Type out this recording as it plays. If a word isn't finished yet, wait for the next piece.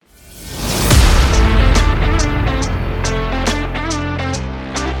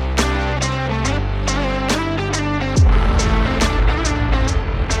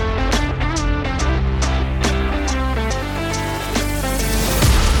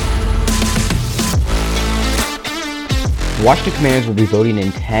The Washington Commanders will be voting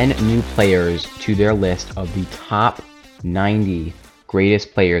in 10 new players to their list of the top 90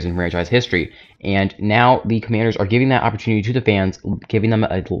 greatest players in franchise history. And now the Commanders are giving that opportunity to the fans, giving them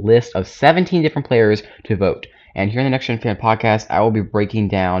a list of 17 different players to vote. And here in the Next Gen Fan Podcast, I will be breaking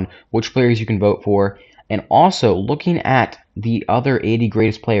down which players you can vote for, and also looking at the other 80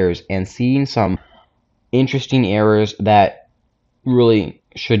 greatest players and seeing some interesting errors that really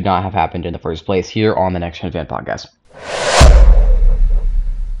should not have happened in the first place here on the Next Gen Fan Podcast.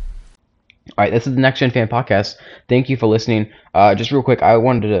 All right, this is the Next Gen Fan Podcast. Thank you for listening. Just real quick, I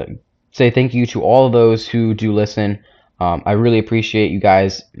wanted to say thank you to all of those who do listen. I really appreciate you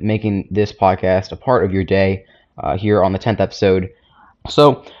guys making this podcast a part of your day here on the 10th episode.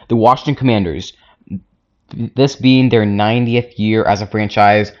 So, the Washington Commanders, this being their 90th year as a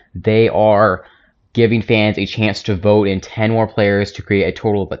franchise, they are giving fans a chance to vote in 10 more players to create a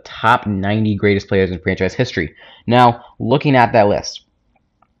total of the top 90 greatest players in franchise history. Now, looking at that list,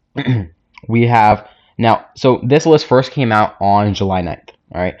 we have now, so this list first came out on July 9th,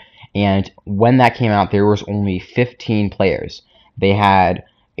 all right? And when that came out, there was only 15 players. They had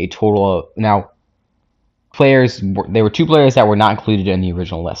a total of, now, players, there were two players that were not included in the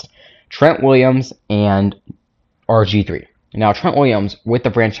original list, Trent Williams and RG3. Now, Trent Williams, with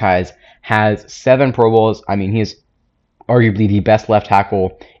the franchise, has 7 Pro Bowls. I mean, he's arguably the best left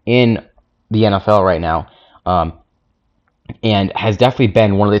tackle in the NFL right now. And has definitely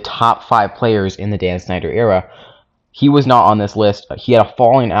been one of the top 5 players in the Dan Snyder era. He was not on this list. He had a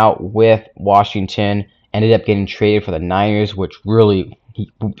falling out with Washington, ended up getting traded for the Niners, which really,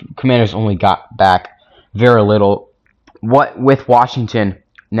 Commanders only got back very little. What with Washington,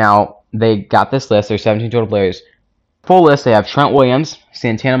 now they got this list, there's 17 total players. Full list, they have Trent Williams,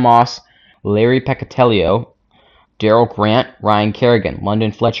 Santana Moss, Larry Peccatello, Daryl Grant, Ryan Kerrigan,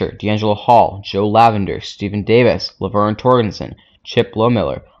 London Fletcher, D'Angelo Hall, Joe Lavender, Stephen Davis, Laverne Torgensen, Chip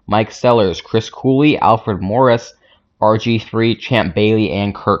Lohmiller, Mike Sellers, Chris Cooley, Alfred Morris, RG3, Champ Bailey,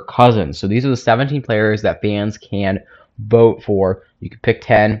 and Kirk Cousins. So these are the 17 players that fans can vote for. You can pick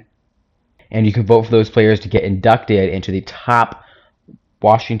 10, and you can vote for those players to get inducted into the top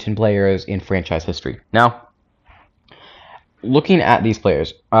Washington players in franchise history. Now, looking at these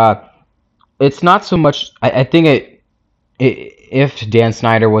players, it's not so much, I think if Dan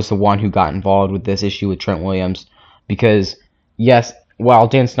Snyder was the one who got involved with this issue with Trent Williams, because, yes, while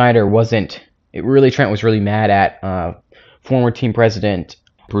Dan Snyder wasn't, Trent was really mad at former team president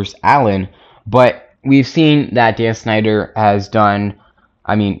Bruce Allen, but we've seen that Dan Snyder has done,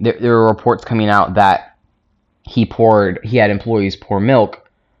 I mean, there are reports coming out that he had employees pour milk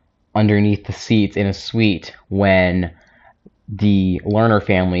underneath the seats in a suite when the Lerner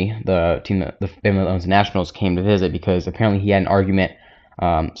family, the family that owns the Nationals, came to visit, because apparently he had an argument,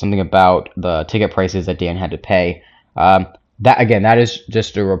 something about the ticket prices that Dan had to pay. That is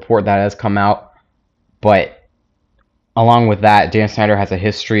just a report that has come out, but along with that, Dan Snyder has a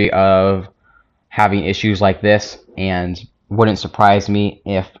history of having issues like this, and wouldn't surprise me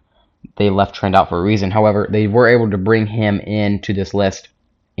if they left Trent out for a reason. However, they were able to bring him into this list,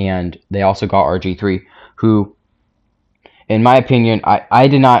 and they also got RG3, who, in my opinion, I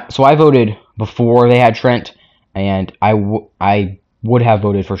did not. So I voted before they had Trent, and I would have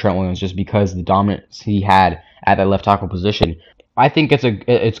voted for Trent Williams just because the dominance he had at that left tackle position. I think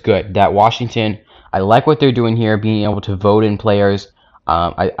it's good that Washington, I like what they're doing here, being able to vote in players.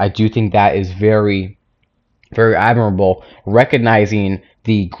 I do think that is very, very admirable, recognizing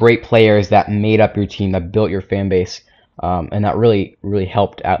the great players that made up your team, that built your fan base, and that really, really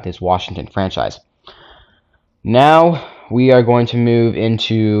helped out this Washington franchise. Now we are going to move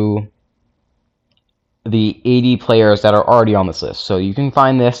into the 80 players that are already on this list. So you can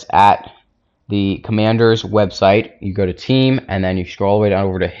find this at the Commanders website. You go to team, and then you scroll all the way down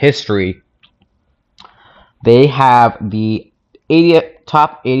over to history. They have the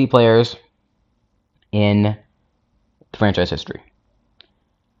top 80 players in franchise history.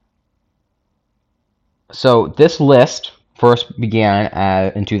 So this list first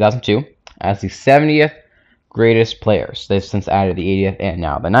began in 2002 as the 70th greatest players. They've since added the 80th and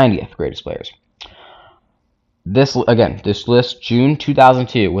now the 90th greatest players. This list, June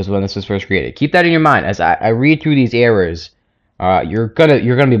 2002, was when this was first created. Keep that in your mind as I read through these errors. You're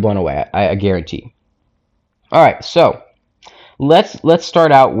gonna be blown away. I guarantee. All right, so let's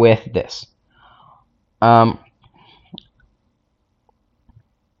start out with this. Joe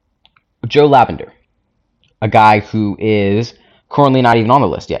Lavender, a guy who is currently not even on the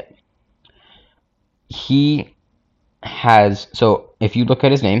list yet. He has, so if you look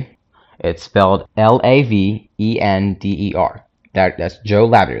at his name, it's spelled Lavender. That's Joe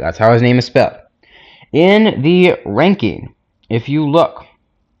Lavender. That's how his name is spelled. In the ranking, if you look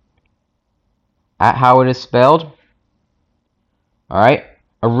at how it is spelled, alright,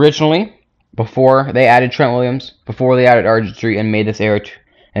 originally, before they added Trent Williams, before they added artistry and made this error,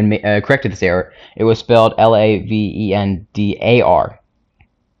 and corrected this error, it was spelled Lavendar.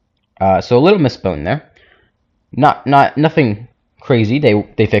 So a little misspelling there. Nothing crazy.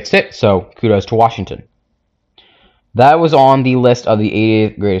 They fixed it, so kudos to Washington. That was on the list of the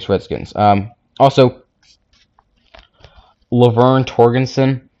 80th greatest Redskins. Also, Laverne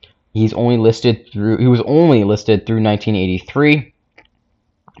Torgerson, he was only listed through 1983,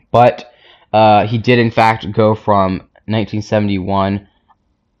 but he did in fact go from 1971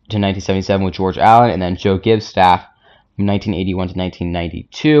 to 1977 with George Allen, and then Joe Gibbs' staff from 1981 to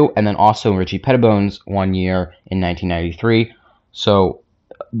 1992, and then also Richie Pettibone's 1 year in 1993. So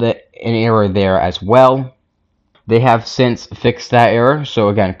an error there as well. They have since fixed that error, so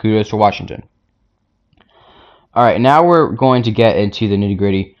again, kudos to Washington. Alright, now we're going to get into the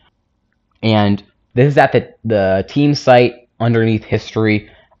nitty-gritty, and this is at the team site underneath history.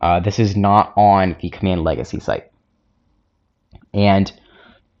 This is not on the Command Legacy site. And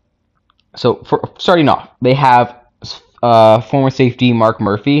so, for starting off, they have former safety Mark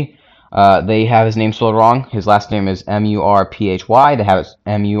Murphy. They have his name spelled wrong. His last name is Murphy. They have it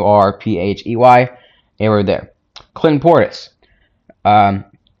Murphey. Error there. Clinton Portis.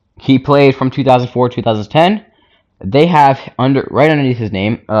 He played from 2004 to 2010. They have right underneath his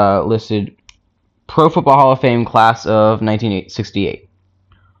name listed Pro Football Hall of Fame class of 1968.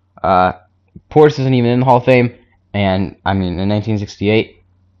 Portis isn't even in the Hall of Fame, and I mean in 1968,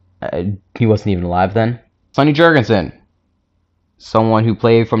 he wasn't even alive then. Sonny Jurgensen, someone who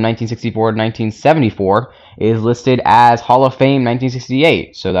played from 1964 to 1974, is listed as Hall of Fame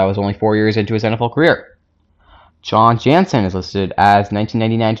 1968, so that was only 4 years into his NFL career. John Jansen is listed as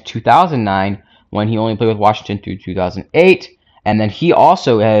 1999 to 2009, when he only played with Washington through 2008, and then he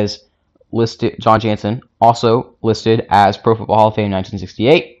also has listed, John Jansen, also listed as Pro Football Hall of Fame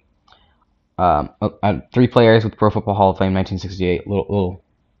 1968. 3 players with Pro Football Hall of Fame 1968,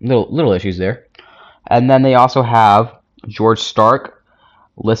 little issues there. And then they also have George Stark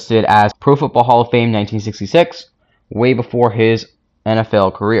listed as Pro Football Hall of Fame 1966, way before his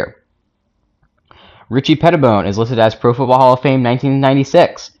NFL career. Richie Pettibone is listed as Pro Football Hall of Fame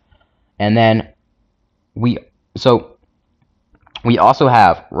 1996. And then we also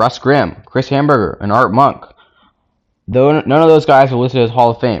have Russ Grimm, Chris Hamburger, and Art Monk. Though none of those guys were listed as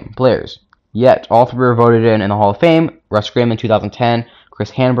Hall of Fame players, yet all 3 were voted in the Hall of Fame. Russ Grimm in 2010, Chris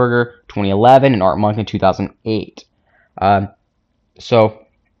Hamburger 2011, and Art Monk in 2008. So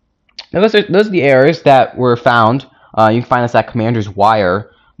those are the errors that were found. You can find this at Commander's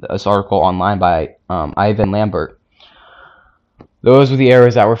Wire, this article online by Ivan Lambert. Those were the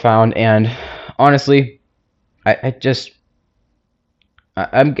errors that were found, and honestly,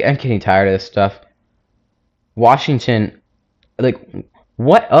 I'm getting tired of this stuff. Washington, like,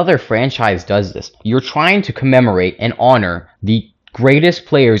 what other franchise does this? You're trying to commemorate and honor the greatest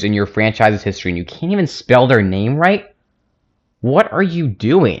players in your franchise's history, and you can't even spell their name right? What are you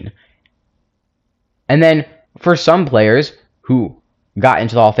doing? And then, for some players who got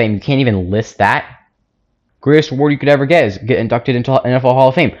into the Hall of Fame, you can't even list that. Greatest award you could ever get is get inducted into NFL Hall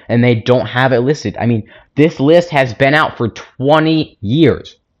of Fame, and they don't have it listed. I mean, this list has been out for 20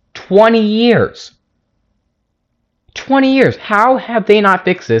 years. 20 years. 20 years. How have they not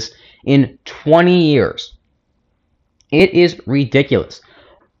fixed this in 20 years? It is ridiculous.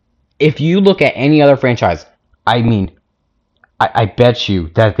 If you look at any other franchise, I mean, I bet you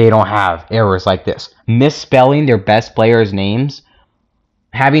that they don't have errors like this. Misspelling their best players' names,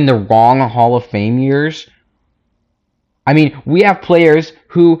 having the wrong Hall of Fame years. I mean, we have players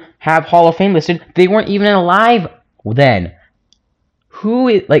who have Hall of Fame listed. They weren't even alive then.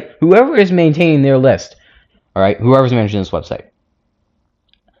 Whoever is maintaining their list, all right, whoever's managing this website,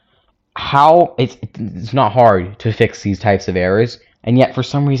 it's not hard to fix these types of errors, and yet for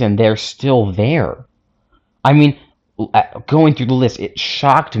some reason they're still there. I mean, going through the list, it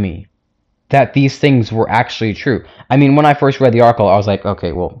shocked me that these things were actually true. I mean, when I first read the article, I was like,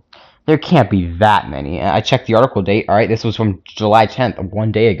 okay, well, there can't be that many. And I checked the article date. All right, this was from July 10th,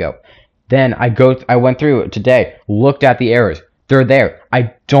 1 day ago. Then I went through it today, looked at the errors. They're there.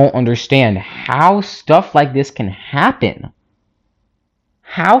 I don't understand how stuff like this can happen.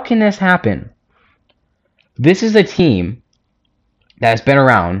 How can this happen? This is a team that has been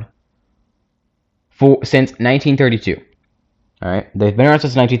around since 1932. All right, they've been around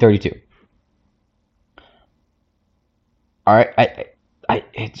since 1932. All right,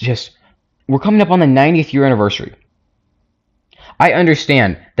 it's just, we're coming up on the 90th year anniversary. I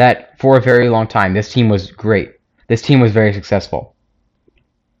understand that for a very long time, this team was great. This team was very successful.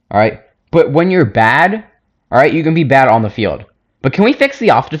 All right. But when you're bad, all right, you can be bad on the field. But can we fix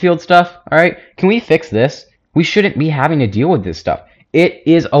the off the field stuff? All right. Can we fix this? We shouldn't be having to deal with this stuff. It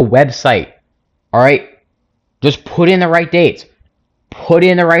is a website. All right. Just put in the right dates. Put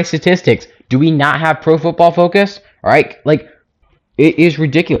in the right statistics. Do we not have Pro Football Focus? All right. Like, it is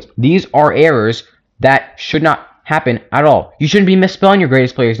ridiculous. These are errors that should not happen at all. You shouldn't be misspelling your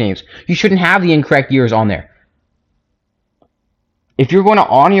greatest players' names. You shouldn't have the incorrect years on there. If you're going to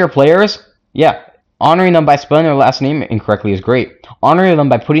honor your players, yeah, honoring them by spelling their last name incorrectly is great. Honoring them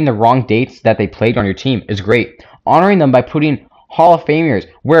by putting the wrong dates that they played on your team is great. Honoring them by putting Hall of Famers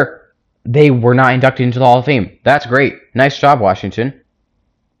where they were not inducted into the Hall of Fame. That's great. Nice job, Washington.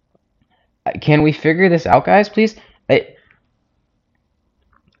 Can we figure this out, guys, please?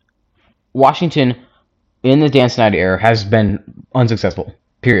 Washington, in the Dan Snyder era, has been unsuccessful.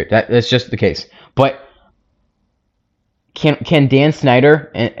 Period. That's just the case. But can Dan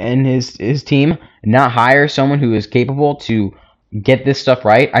Snyder and his team not hire someone who is capable to get this stuff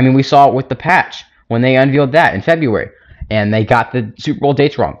right? I mean, we saw it with the patch when they unveiled that in February, and they got the Super Bowl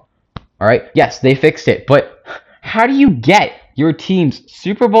dates wrong. All right, yes, they fixed it, but how do you get your team's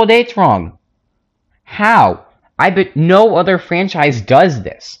Super Bowl dates wrong? How? I bet no other franchise does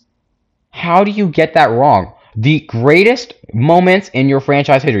this. How do you get that wrong? The greatest moments in your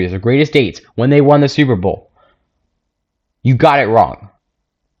franchise history, the greatest dates, when they won the Super Bowl. You got it wrong.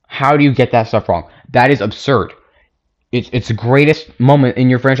 How do you get that stuff wrong? That is absurd. It's the greatest moment in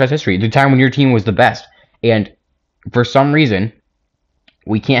your franchise history, the time when your team was the best. And for some reason,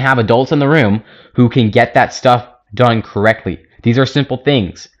 we can't have adults in the room who can get that stuff done correctly. These are simple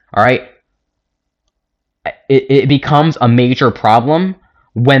things, all right? It becomes a major problem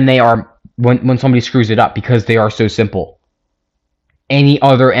when when somebody screws it up because they are so simple. Any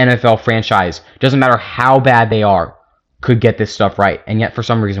other NFL franchise, doesn't matter how bad they are, could get this stuff right. And yet, for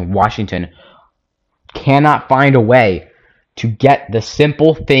some reason, Washington cannot find a way to get the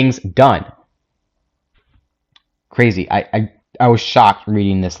simple things done. Crazy. I was shocked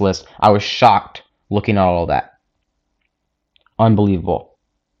reading this list. I was shocked looking at all that. Unbelievable.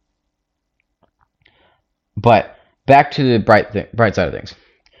 But back to the bright side of things.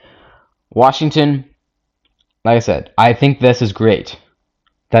 Washington, like I said, I think this is great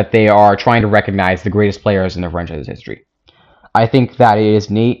that they are trying to recognize the greatest players in their franchise history. I think that it is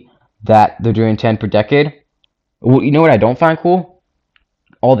neat that they're doing 10 per decade. Well, you know what I don't find cool?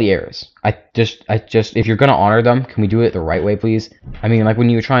 All the errors. I just, if you're gonna honor them, can we do it the right way, please? I mean, like when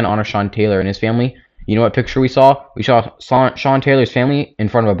you were trying to honor Sean Taylor and his family, you know what picture we saw? We saw Sean Taylor's family in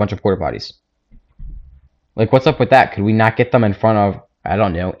front of a bunch of porta potties. Like, what's up with that? Could we not get them in front of, I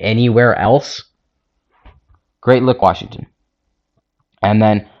don't know, anywhere else? Great look, Washington. And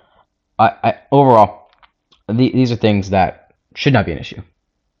then, overall, these are things that should not be an issue.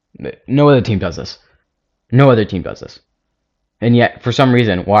 No other team does this. No other team does this. And yet, for some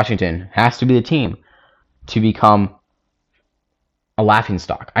reason, Washington has to be the team to become a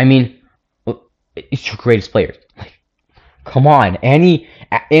laughingstock. I mean, it's your greatest players. Like, come on, any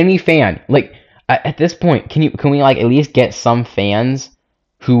fan. Like, at this point, can we like at least get some fans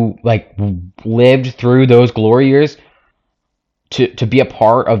who like lived through those glory years to be a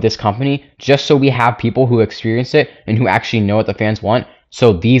part of this company, just so we have people who experience it and who actually know what the fans want,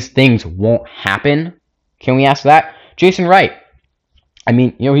 so these things won't happen? Can we ask that? Jason Wright. I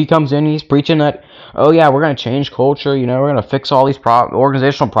mean, he comes in, he's preaching that, oh yeah, we're going to change culture, we're going to fix all these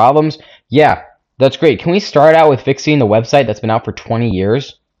organizational problems. Yeah, that's great. Can we start out with fixing the website that's been out for 20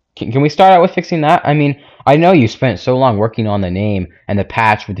 years? Can we start out with fixing that? I mean, I know you spent so long working on the name and the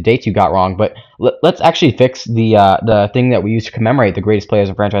patch with the dates you got wrong, but let's actually fix the thing that we use to commemorate the greatest players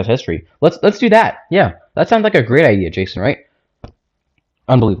in franchise history. Let's do that. Yeah, that sounds like a great idea, Jason, right?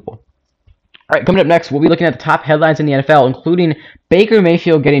 Unbelievable. All right, coming up next, we'll be looking at the top headlines in the NFL, including Baker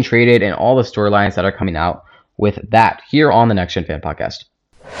Mayfield getting traded and all the storylines that are coming out with that here on the Next Gen Fan Podcast.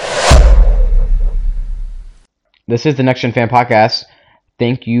 This is the Next Gen Fan Podcast.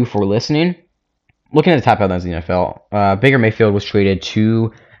 Thank you for listening. Looking at the top headlines in the NFL, Baker Mayfield was traded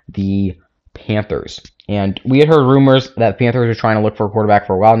to the Panthers. And we had heard rumors that the Panthers were trying to look for a quarterback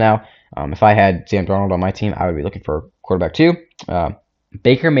for a while now. If I had Sam Darnold on my team, I would be looking for a quarterback too.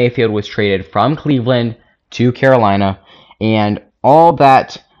 Baker Mayfield was traded from Cleveland to Carolina, and all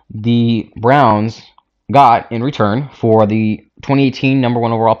that the Browns got in return for the 2018 number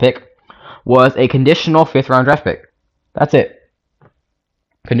 1 overall pick was a conditional 5th round draft pick. That's it.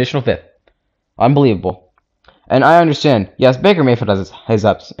 Conditional 5th. Unbelievable. And I understand, yes, Baker Mayfield has his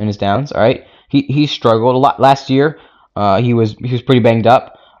ups and his downs, all right? He struggled a lot last year. He was pretty banged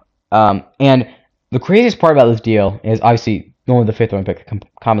up. And the craziest part about this deal is obviously only the fifth round pick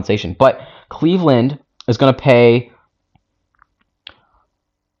compensation, but Cleveland is going to pay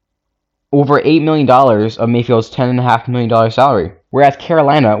over $8 million of Mayfield's $10.5 million salary, whereas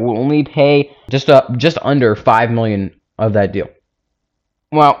Carolina will only pay just under $5 million of that deal.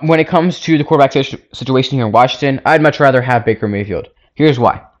 Well, when it comes to the quarterback situation here in Washington, I'd much rather have Baker Mayfield. Here's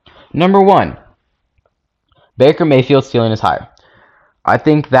why. Number one, Baker Mayfield's ceiling is higher. I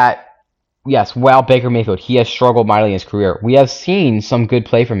think that, yes, while Baker Mayfield, he has struggled mightily in his career, we have seen some good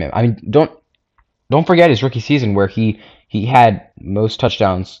play from him. I mean, don't forget his rookie season where he had most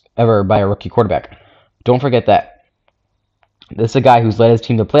touchdowns ever by a rookie quarterback. Don't forget that. This is a guy who's led his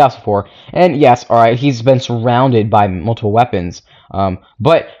team to the playoffs before, and yes, all right, he's been surrounded by multiple weapons.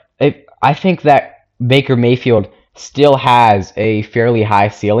 But I think that Baker Mayfield still has a fairly high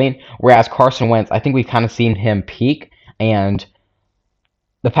ceiling, whereas Carson Wentz, I think we've kind of seen him peak, and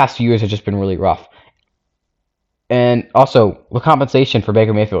the past few years have just been really rough. And also, the compensation for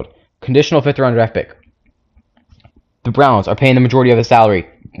Baker Mayfield, conditional fifth-round draft pick. The Browns are paying the majority of the salary,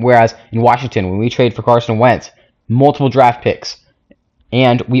 whereas in Washington, when we trade for Carson Wentz, multiple draft picks,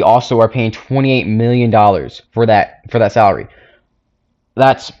 and we also are paying $28 million for that salary.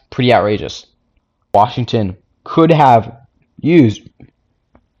 That's pretty outrageous. Washington could have used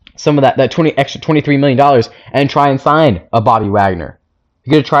some of that extra $23 million and try and sign a Bobby Wagner.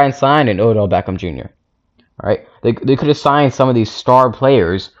 You could try and sign an Odell Beckham Jr. All right, they could have signed some of these star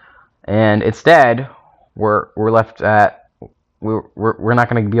players, and instead we're left at we're not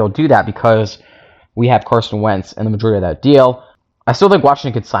going to be able to do that because we have Carson Wentz and the majority of that deal. I still think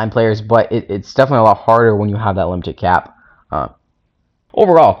Washington could sign players, but it's definitely a lot harder when you have that limited cap.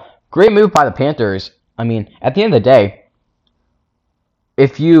 Overall, great move by the Panthers. I mean, at the end of the day,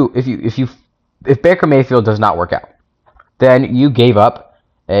 if Baker Mayfield does not work out, then you gave up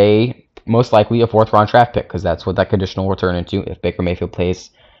most likely a fourth round draft pick, because that's what that conditional will turn into if Baker Mayfield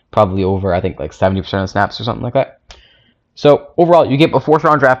plays probably over, I think, like 70% of the snaps or something like that. So overall, you get a fourth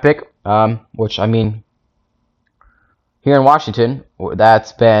round draft pick, which, I mean, here in Washington,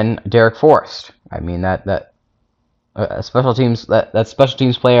 that's been Derek Forrest. I mean, that special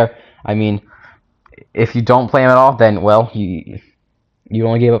teams player. I mean, if you don't play him at all, then well, you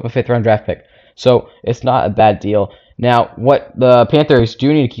only gave up a fifth round draft pick. So it's not a bad deal. Now, what the Panthers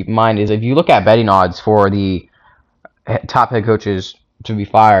do need to keep in mind is if you look at betting odds for the top head coaches to be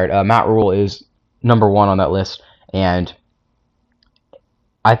fired, Matt Rule is number one on that list, and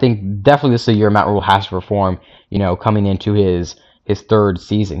I think definitely this is a year Matt Rule has to perform, coming into his third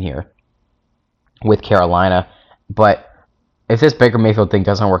season here with Carolina. But if this Baker Mayfield thing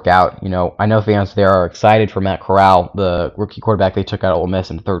doesn't work out, I know fans there are excited for Matt Corral, the rookie quarterback they took out of Ole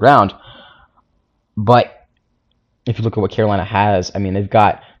Miss in the third round. But if you look at what Carolina has, I mean, they've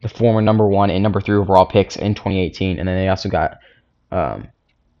got the former number 1 and number 3 overall picks in 2018, and then they also got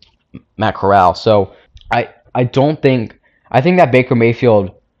Matt Corral. So I think that Baker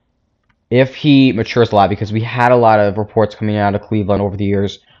Mayfield, if he matures a lot, because we had a lot of reports coming out of Cleveland over the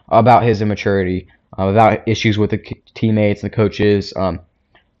years about his immaturity, about issues with the teammates and the coaches.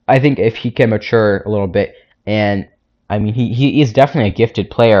 I think if he can mature a little bit, and I mean, he is definitely a gifted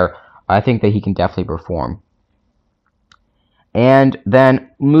player, I think that he can definitely perform. And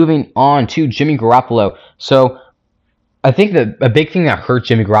then moving on to Jimmy Garoppolo. So I think that a big thing that hurt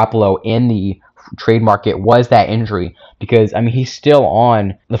Jimmy Garoppolo in the trade market was that injury, because I mean, he's still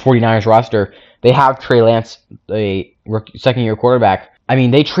on the 49ers roster. They have Trey Lance, a second-year quarterback. I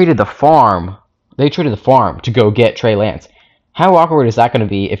mean, they traded the farm to go get Trey Lance. How awkward is that going to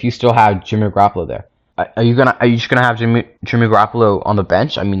be if you still have Jimmy Garoppolo there? Are you just gonna have Jimmy Garoppolo on the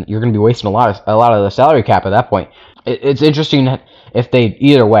bench? I mean, you're gonna be wasting a lot of the salary cap at that point. It's interesting if they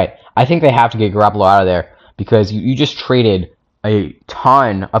either way. I think they have to get Garoppolo out of there, because you just traded a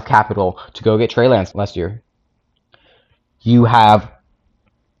ton of capital to go get Trey Lance last year. You have,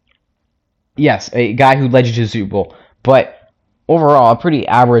 yes, a guy who led you to the Super Bowl, but overall a pretty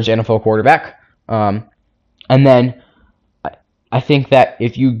average NFL quarterback. And then I think that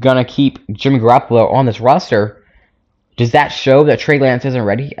if you're gonna keep Jimmy Garoppolo on this roster, does that show that Trey Lance isn't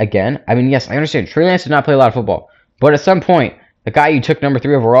ready again? I mean, yes, I understand Trey Lance did not play a lot of football, but at some point, the guy you took number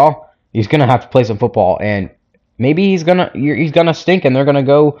 3 overall, he's gonna have to play some football, and maybe he's gonna stink, and they're gonna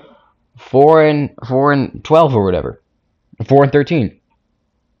go 4-12 or whatever, 4-13.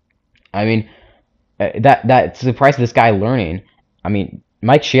 I mean, that's the price of this guy learning. I mean,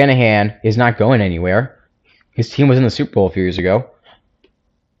 Mike Shanahan is not going anywhere. His team was in the Super Bowl a few years ago.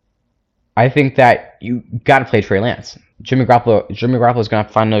 I think that you got to play Trey Lance. Jimmy Garoppolo is going to have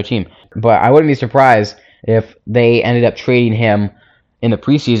to find another team. But I wouldn't be surprised if they ended up trading him in the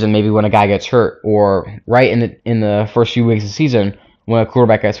preseason, maybe when a guy gets hurt, or right in the first few weeks of the season when a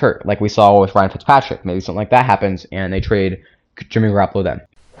quarterback gets hurt, like we saw with Ryan Fitzpatrick. Maybe something like that happens, and they trade Jimmy Garoppolo then.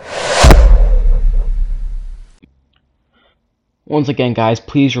 Once again, guys,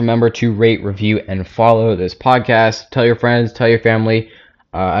 please remember to rate, review, and follow this podcast. Tell your friends, tell your family.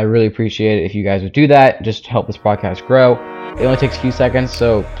 I really appreciate it if you guys would do that, just to help this podcast grow. It only takes a few seconds,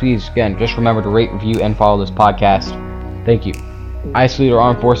 so please, again, just remember to rate, review, and follow this podcast. Thank you. I salute our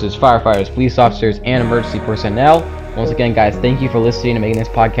armed forces, firefighters, police officers, and emergency personnel. Once again, guys, thank you for listening and making this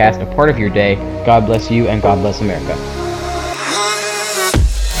podcast a part of your day. God bless you, and God bless America.